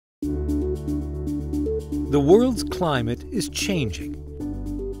The world's climate is changing.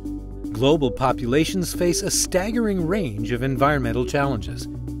 Global populations face a staggering range of environmental challenges.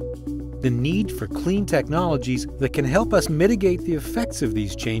 The need for clean technologies that can help us mitigate the effects of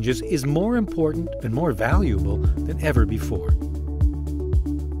these changes is more important and more valuable than ever before.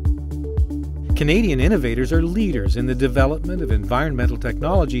 Canadian innovators are leaders in the development of environmental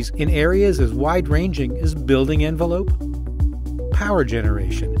technologies in areas as wide-ranging as building envelope, power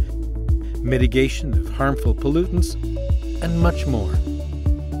generation, mitigation of harmful pollutants, and much more.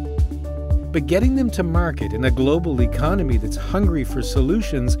 But getting them to market in a global economy that's hungry for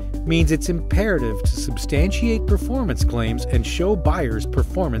solutions means it's imperative to substantiate performance claims and show buyers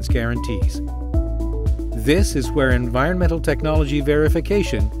performance guarantees. This is where environmental technology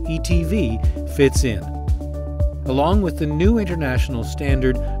verification, ETV, fits in. Along with the new international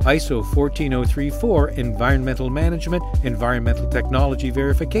standard ISO 14034 Environmental Management Environmental Technology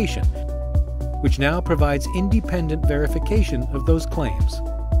Verification, which now provides independent verification of those claims.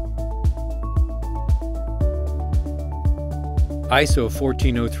 ISO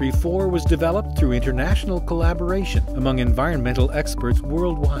 14034 was developed through international collaboration among environmental experts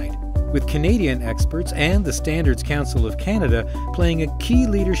worldwide, with Canadian experts and the Standards Council of Canada playing a key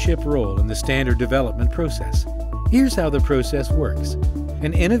leadership role in the standard development process. Here's how the process works.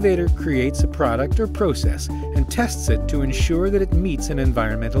 An innovator creates a product or process and tests it to ensure that it meets an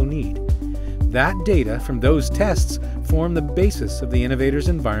environmental need. That data from those tests form the basis of the innovator's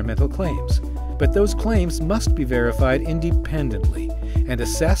environmental claims. But those claims must be verified independently and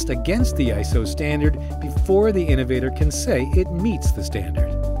assessed against the ISO standard before the innovator can say it meets the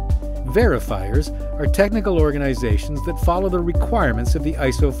standard. Verifiers are technical organizations that follow the requirements of the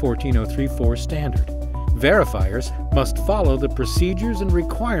ISO 14034 standard. Verifiers must follow the procedures and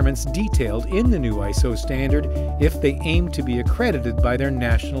requirements detailed in the new ISO standard if they aim to be accredited by their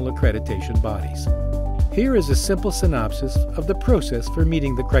national accreditation bodies. Here is a simple synopsis of the process for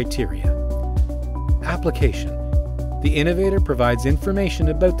meeting the criteria. Application. The innovator provides information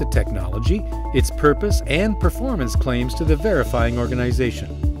about the technology, its purpose, and performance claims to the verifying organization.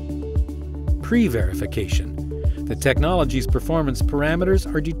 Pre-verification. The technology's performance parameters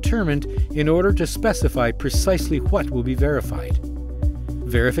are determined in order to specify precisely what will be verified.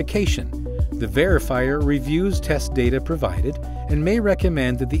 Verification. The verifier reviews test data provided and may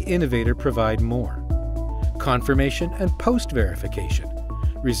recommend that the innovator provide more. Confirmation and post-verification.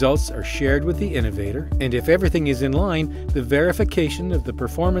 Results are shared with the innovator, and if everything is in line, the verification of the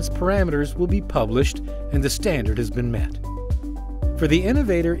performance parameters will be published and the standard has been met. For the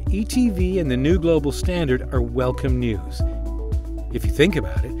innovator, ETV and the new global standard are welcome news. If you think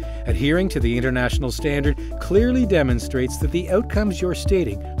about it, adhering to the international standard clearly demonstrates that the outcomes you're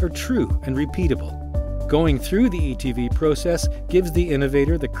stating are true and repeatable. Going through the ETV process gives the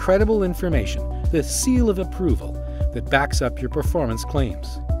innovator the credible information, the seal of approval, that backs up your performance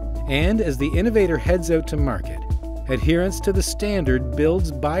claims. And as the innovator heads out to market, adherence to the standard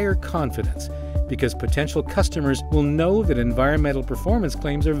builds buyer confidence because potential customers will know that environmental performance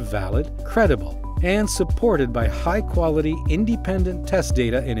claims are valid, credible, and supported by high-quality, independent test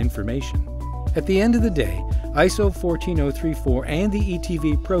data and information. At the end of the day, ISO 14034 and the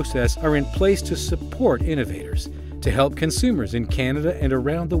ETV process are in place to support innovators, to help consumers in Canada and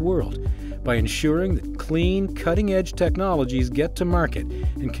around the world, by ensuring that clean, cutting-edge technologies get to market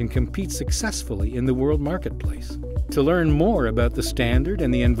and can compete successfully in the world marketplace. To learn more about the standard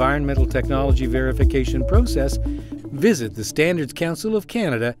and the environmental technology verification process, visit the Standards Council of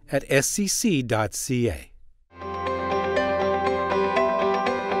Canada at scc.ca.